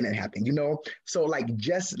 Finally, I'm making it happen. So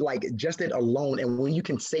just it alone, and when you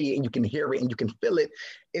can say it and you can hear it and you can feel it,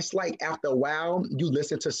 it's like after a while you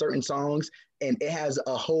listen to certain songs and it has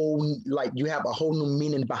a whole, like, you have a whole new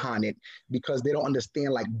meaning behind it, because they don't understand,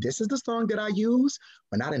 like, this is the song that I use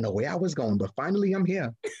when I didn't know where I was going, but finally I'm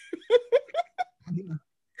here.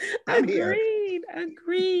 I'm here.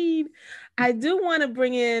 Agreed. I do want to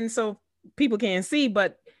bring in, so people can't see,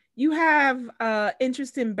 but you have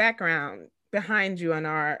interesting background behind you on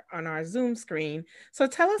our Zoom screen. So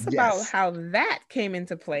tell us about Yes. how that came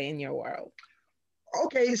into play in your world.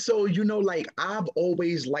 Okay, so like I've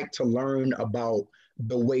always liked to learn about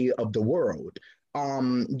the way of the world.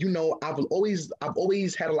 I've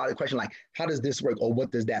always had a lot of questions like, how does this work or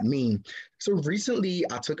what does that mean? So recently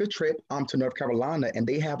I took a trip to North Carolina, and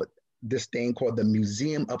they have this thing called the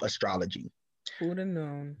Museum of Astrology. Who'd have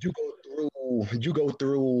known? You go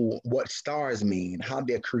through what stars mean, how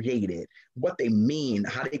they're created, what they mean,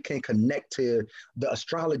 how they can connect to the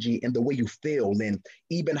astrology and the way you feel, and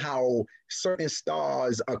even how certain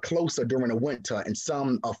stars are closer during the winter and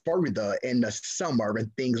some are further in the summer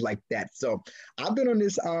and things like that. So I've been on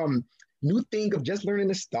this new thing of just learning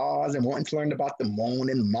the stars and wanting to learn about the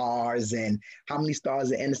moon and Mars and how many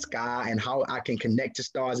stars are in the sky and how I can connect to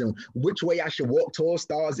stars and which way I should walk towards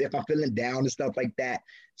stars if I'm feeling down and stuff like that.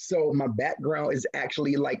 So my background is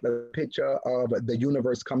actually like the picture of the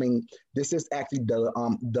universe coming. This is actually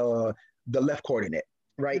the left coordinate,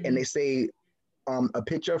 right? Mm-hmm. And they say a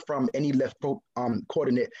picture from any left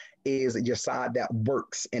coordinate is your side that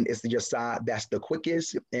works, and it's your side that's the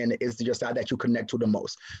quickest, and it's your side that you connect to the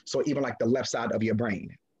most. So even like the left side of your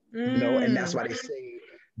brain, and that's why they say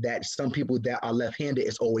that some people that are left-handed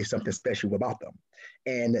is always something special about them.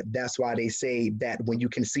 And that's why they say that when you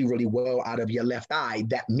can see really well out of your left eye,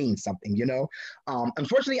 that means something.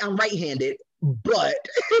 Unfortunately, I'm right-handed, but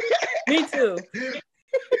me too.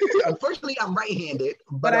 Unfortunately, I'm right-handed,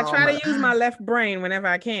 but I try to use my left brain whenever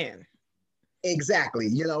I can. Exactly.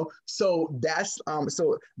 So that's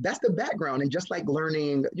the background, and just like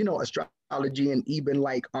learning, astrology, and even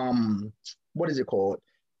like what is it called?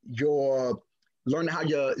 Your learning how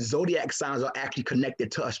your zodiac signs are actually connected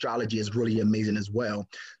to astrology is really amazing as well.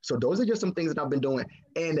 So those are just some things that I've been doing,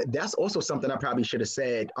 and that's also something I probably should have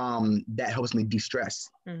said that helps me de-stress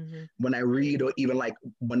when I read, or even like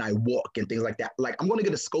when I walk and things like that. Like I'm going to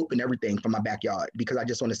get a scope and everything from my backyard because I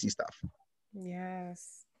just want to see stuff.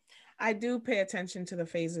 Yes, I do pay attention to the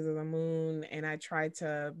phases of the moon, and I try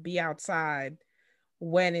to be outside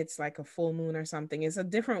when it's like a full moon or something. It's a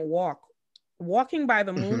different walk. Walking by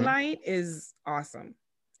the moonlight is awesome,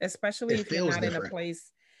 especially if you're not different in a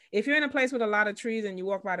place. If you're in a place with a lot of trees and you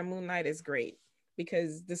walk by the moonlight, it's great,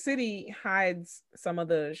 because the city hides some of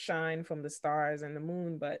the shine from the stars and the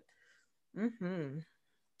moon. But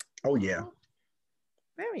oh yeah,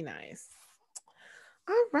 very nice.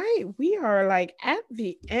 All right, we are like at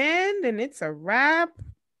the end, and it's a wrap.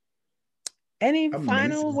 Any amazing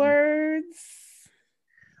final words?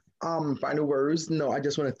 Final words. No, I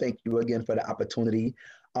just want to thank you again for the opportunity.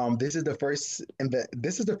 This is the first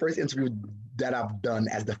interview that I've done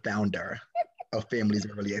as the founder of Families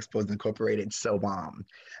Overly Exposed Incorporated. So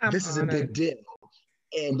this is a big deal.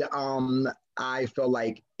 And I felt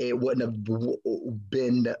like it wouldn't have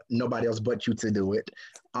been nobody else but you to do it.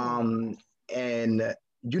 And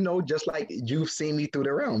just like you've seen me through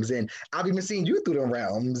the realms, and I've even seen you through the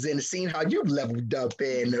realms and seen how you've leveled up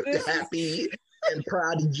and happy and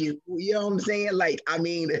proud of you. You know what I'm saying? Like, I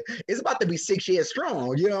mean, it's about to be 6 years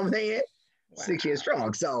strong. You know what I'm saying? Wow. 6 years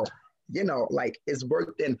strong. So, like it's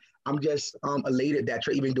worked, and I'm just elated that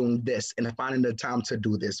you're even doing this and finding the time to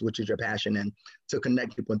do this, which is your passion, and to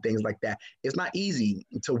connect people and things like that. It's not easy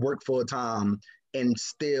to work full time and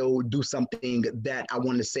still do something that I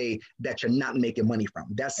want to say that you're not making money from.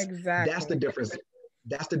 That's the difference.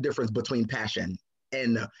 That's the difference between passion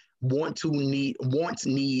and wants,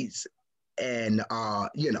 needs, and the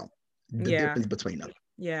difference between them.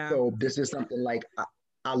 Yeah. So this is something like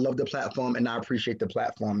I love the platform, and I appreciate the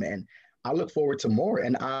platform, and I look forward to more,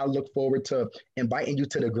 and I look forward to inviting you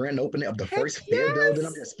to the grand opening of the first fair building.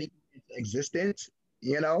 I'm just speaking existence,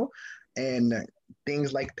 you know, and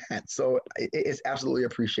things like that. So it's absolutely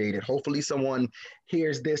appreciated. Hopefully, someone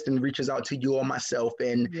hears this and reaches out to you or myself,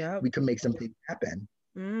 and Yep. we can make something happen.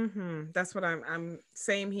 That's what I'm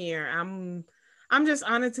same here. I'm just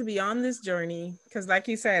honored to be on this journey because like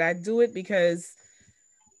you said, I do it because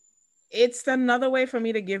it's another way for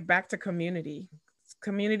me to give back to community.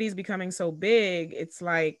 Community is becoming so big. It's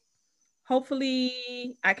like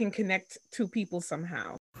hopefully I can connect to people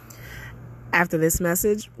somehow. After this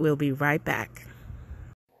message, we'll be right back.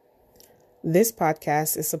 This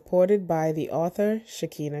podcast is supported by the author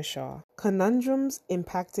Shakina Shaw. Conundrums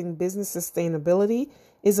Impacting Business Sustainability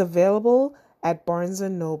is available at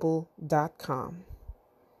barnesandnoble.com.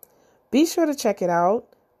 Be sure to check it out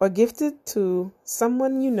or gift it to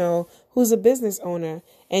someone you know who's a business owner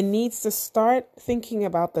and needs to start thinking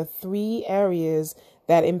about the 3 areas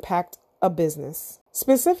that impact a business,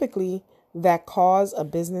 specifically that cause a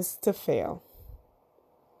business to fail.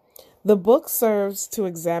 The book serves to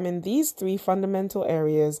examine these 3 fundamental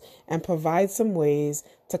areas and provide some ways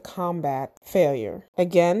to combat failure.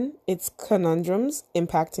 Again, it's Conundrums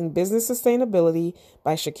Impacting Business Sustainability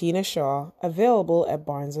by Shakina Shaw, available at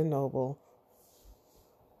Barnes & Noble.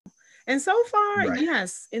 And so far, Right.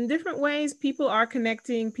 yes, in different ways, people are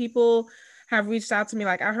connecting. People have reached out to me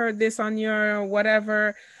like, I heard this on your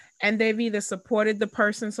whatever, and they've either supported the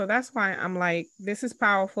person. So that's why I'm like, this is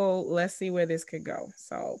powerful. Let's see where this could go.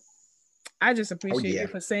 So I just Oh appreciate yeah. you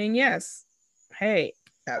for saying yes. Hey.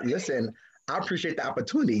 Listen, I appreciate the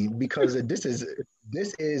opportunity because this is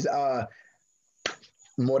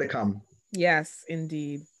more to come. Yes,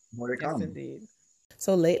 indeed. More to Yes, come. indeed.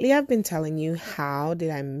 So lately I've been telling you how did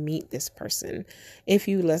I meet this person. If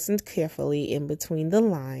you listened carefully in between the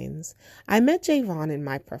lines, I met Javon in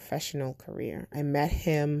my professional career. I met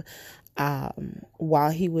him while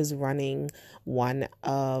he was running one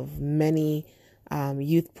of many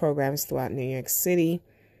youth programs throughout New York City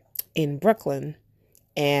in Brooklyn.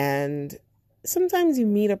 And sometimes you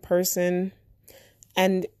meet a person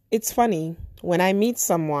and it's funny when I meet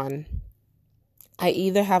someone, I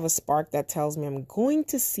either have a spark that tells me I'm going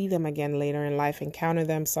to see them again later in life, encounter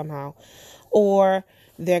them somehow, or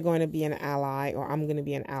they're going to be an ally or I'm going to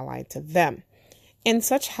be an ally to them. And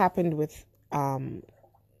such happened with Javon.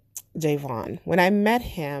 When I met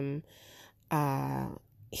him,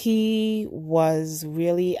 he was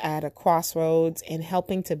really at a crossroads and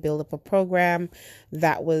helping to build up a program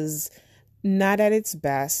that was not at its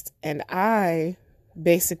best. And I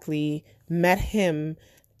basically met him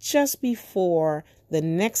just before the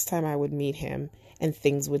next time I would meet him and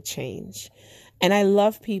things would change. And I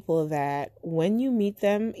love people that when you meet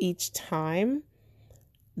them each time,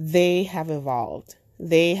 they have evolved.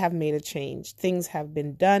 They have made a change. Things have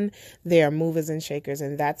been done. They are movers and shakers.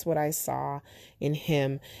 And that's what I saw in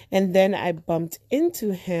him. And then I bumped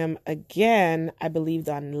into him again, I believed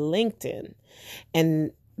on LinkedIn. And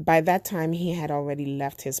by that time, he had already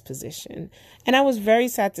left his position. And I was very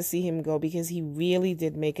sad to see him go because he really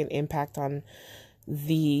did make an impact on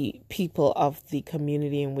the people of the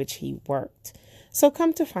community in which he worked. So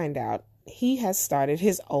come to find out, he has started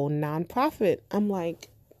his own nonprofit. I'm like,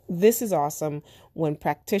 this is awesome when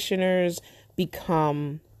practitioners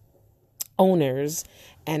become owners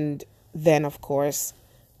and then, of course,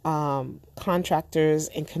 contractors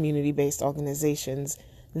and community-based organizations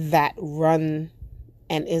that run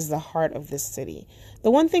and is the heart of this city.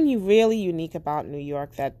 The one thing really unique about New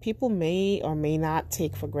York that people may or may not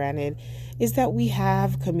take for granted is that we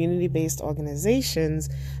have community-based organizations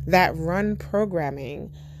that run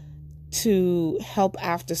programming to help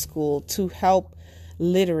after school, to help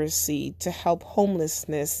literacy, to help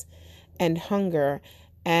homelessness and hunger.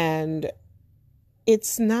 And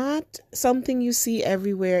it's not something you see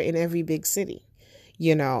everywhere in every big city.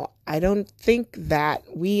 You know, I don't think that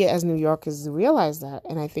we as New Yorkers realize that.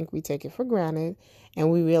 And I think we take it for granted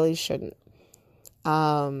and we really shouldn't.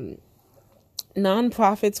 Nonprofits,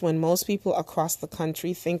 when most people across the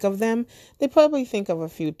country think of them, they probably think of a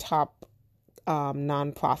few top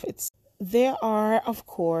nonprofits. There are, of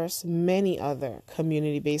course, many other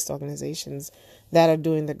community-based organizations that are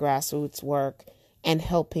doing the grassroots work and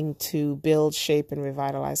helping to build, shape, and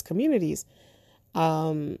revitalize communities.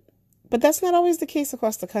 But that's not always the case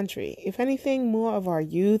across the country. If anything, more of our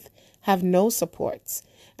youth have no supports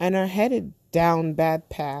and are headed down bad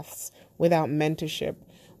paths without mentorship,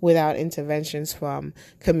 without interventions from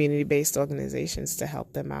community-based organizations to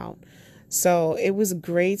help them out. So it was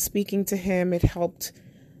great speaking to him. It helped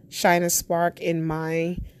shine a spark in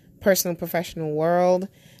my personal professional world,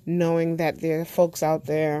 knowing that there are folks out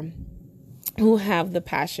there who have the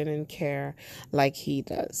passion and care like he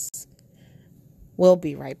does. We'll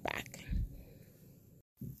be right back.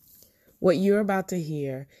 What you're about to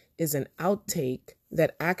hear is an outtake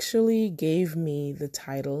that actually gave me the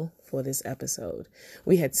title for this episode.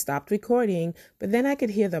 We had stopped recording, but then I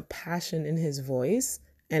could hear the passion in his voice,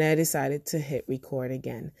 and I decided to hit record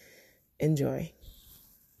again. Enjoy.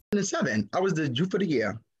 2007, I was the youth of the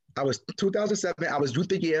year. 2007, I was youth of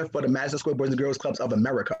the year for the Madison Square Boys and Girls Clubs of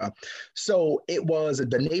America. So it was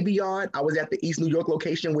the Navy Yard. I was at the East New York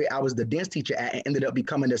location where I was the dance teacher at and ended up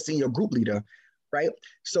becoming the senior group leader, right?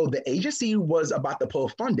 So the agency was about to pull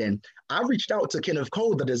funding. I reached out to Kenneth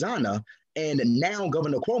Cole, the designer, and now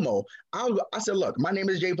Governor Cuomo. I said, look, my name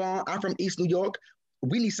is Javon. I'm from East New York.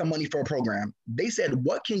 We need some money for a program. They said,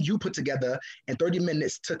 what can you put together in 30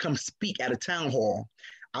 minutes to come speak at a town hall?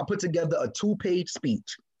 I put together a 2-page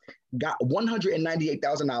speech, got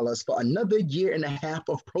 $198,000 for another year and a half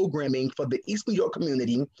of programming for the East New York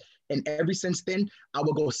community. And ever since then, I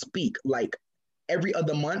would go speak like every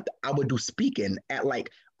other month. I would do speaking at like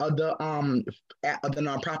other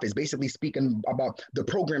nonprofits, basically speaking about the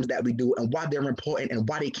programs that we do and why they're important and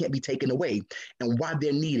why they can't be taken away and why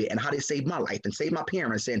they're needed and how they saved my life and saved my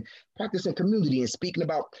parents, and practicing community and speaking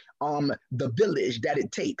about the village that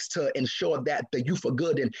it takes to ensure that the youth are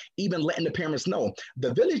good, and even letting the parents know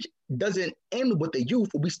the village doesn't end with the youth.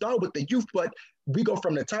 We start with the youth, but we go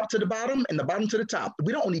from the top to the bottom and the bottom to the top.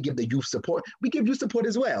 We don't only give the youth support, we give you support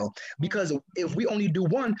as well. Because if we only do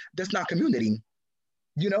one, that's not community.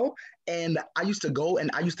 You know, and I used to go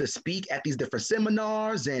and I used to speak at these different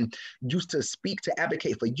seminars and used to speak to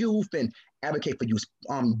advocate for youth and advocate for youth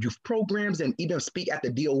programs, and even speak at the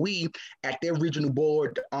DOE at their regional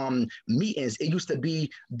board meetings. It used to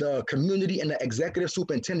be the community and the executive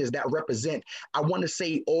superintendents that represent, I want to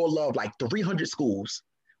say, all of like 300 schools.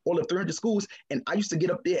 All of 300 schools, and I used to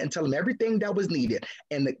get up there and tell them everything that was needed.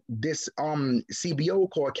 And this CBO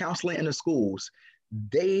called Counseling in the Schools,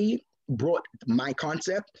 they brought my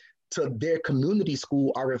concept to their community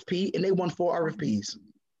school RFP, and they won 4 RFPs.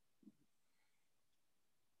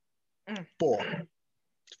 4.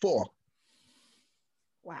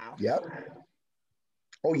 Wow. Yep.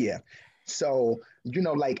 Oh yeah. So, you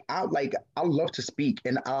know, I love to speak,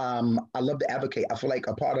 and I love to advocate. I feel like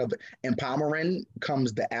a part of empowering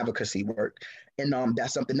comes the advocacy work. And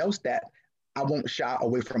that's something else that I won't shy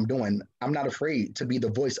away from doing. I'm not afraid to be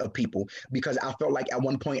the voice of people, because I felt like at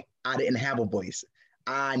one point I didn't have a voice.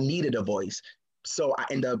 I needed a voice. So I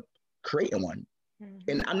ended up creating one. Mm-hmm.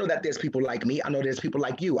 And I know that there's people like me. I know there's people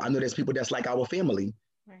like you. I know there's people that's like our family,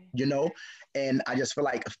 right. You know? And I just feel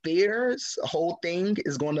like Fair's whole thing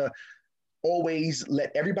is going to always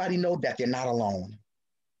let everybody know that they're not alone.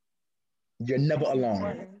 You're never alone.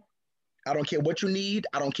 Right. I don't care what you need.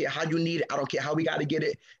 I don't care how you need it. I don't care how we got to get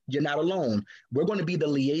it. You're not alone. We're going to be the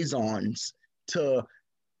liaisons to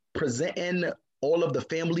presenting all of the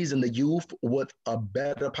families and the youth with a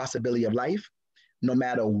better possibility of life, no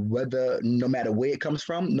matter where it comes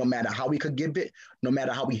from, no matter how we could give it, no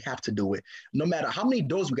matter how we have to do it, no matter how many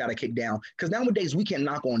doors we got to kick down. Because nowadays we can't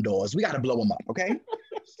knock on doors. We got to blow them up, okay?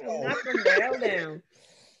 So, knock them the hell down.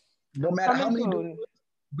 No matter how many doors,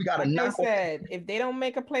 we got to knock on. If they don't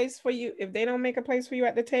make a place for you, at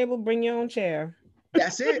the table, bring your own chair.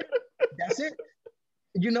 That's it. That's it.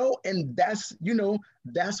 You know, and that's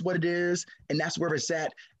what it is. And that's where it's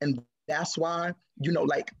at. And that's why,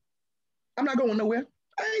 I'm not going nowhere.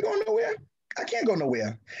 I ain't going nowhere. I can't go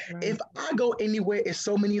nowhere. Right. If I go anywhere, it's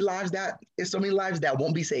so many lives that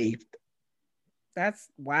won't be saved. That's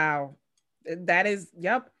wow. That is,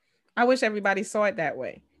 yep. I wish everybody saw it that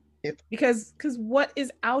way. Because what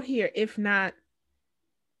is out here if not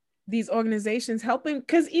these organizations helping?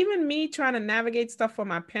 Because even me trying to navigate stuff for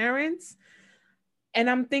my parents, and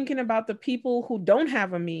I'm thinking about the people who don't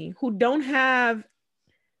have who don't have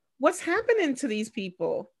what's happening to these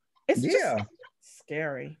people. It's just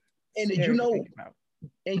scary. And scary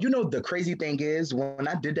the crazy thing is, when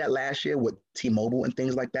I did that last year with T-Mobile and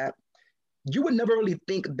things like that, you would never really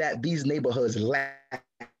think that these neighborhoods lack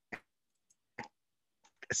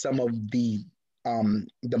some of the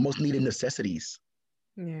most needed necessities.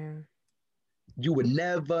 Yeah. You would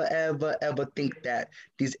never, ever, ever think that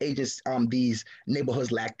these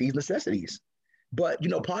neighborhoods lack these necessities. But,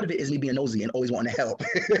 part of it is me being nosy and always wanting to help.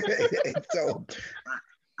 So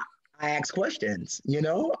I ask questions,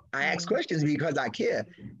 I ask questions because I care,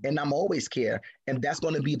 and I'm always care. And that's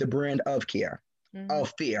going to be the brand of care.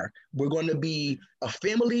 Of Fair. We're going to be a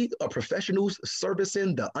family of professionals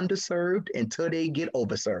servicing the underserved until they get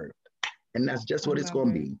overserved. And that's just what it's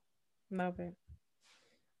going to be. Love it.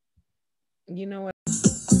 You know what?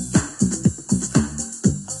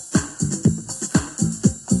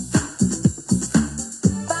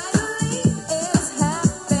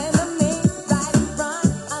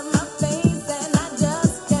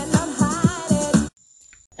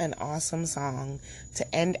 awesome song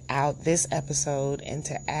to end out this episode and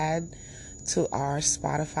to add to our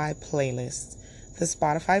Spotify playlist. The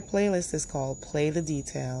Spotify playlist is called Play the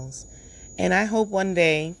Details. And I hope one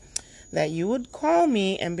day that you would call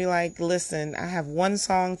me and be like, listen, I have one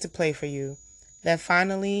song to play for you. That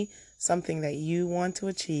finally something that you want to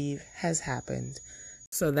achieve has happened.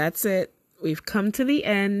 So that's it. We've come to the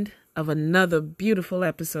end of another beautiful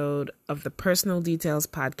episode of the Personal Details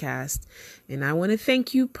podcast. And I want to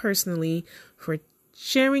thank you personally for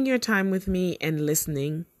sharing your time with me and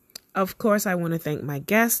listening. Of course, I want to thank my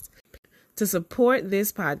guest. To support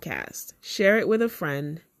this podcast, share it with a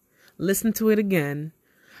friend, listen to it again,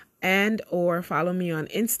 and or follow me on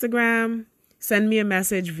Instagram. Send me a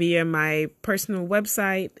message via my personal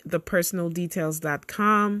website,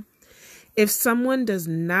 thepersonaldetails.com. If someone does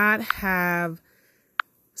not have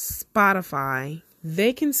Spotify,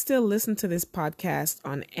 they can still listen to this podcast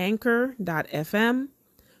on Anchor.fm,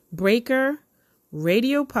 Breaker,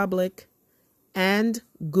 Radio Public, and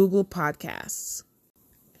Google Podcasts.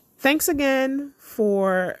 Thanks again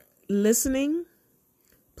for listening.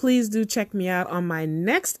 Please do check me out on my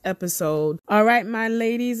next episode. All right, my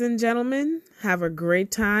ladies and gentlemen, have a great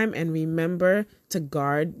time and remember to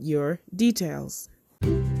guard your details.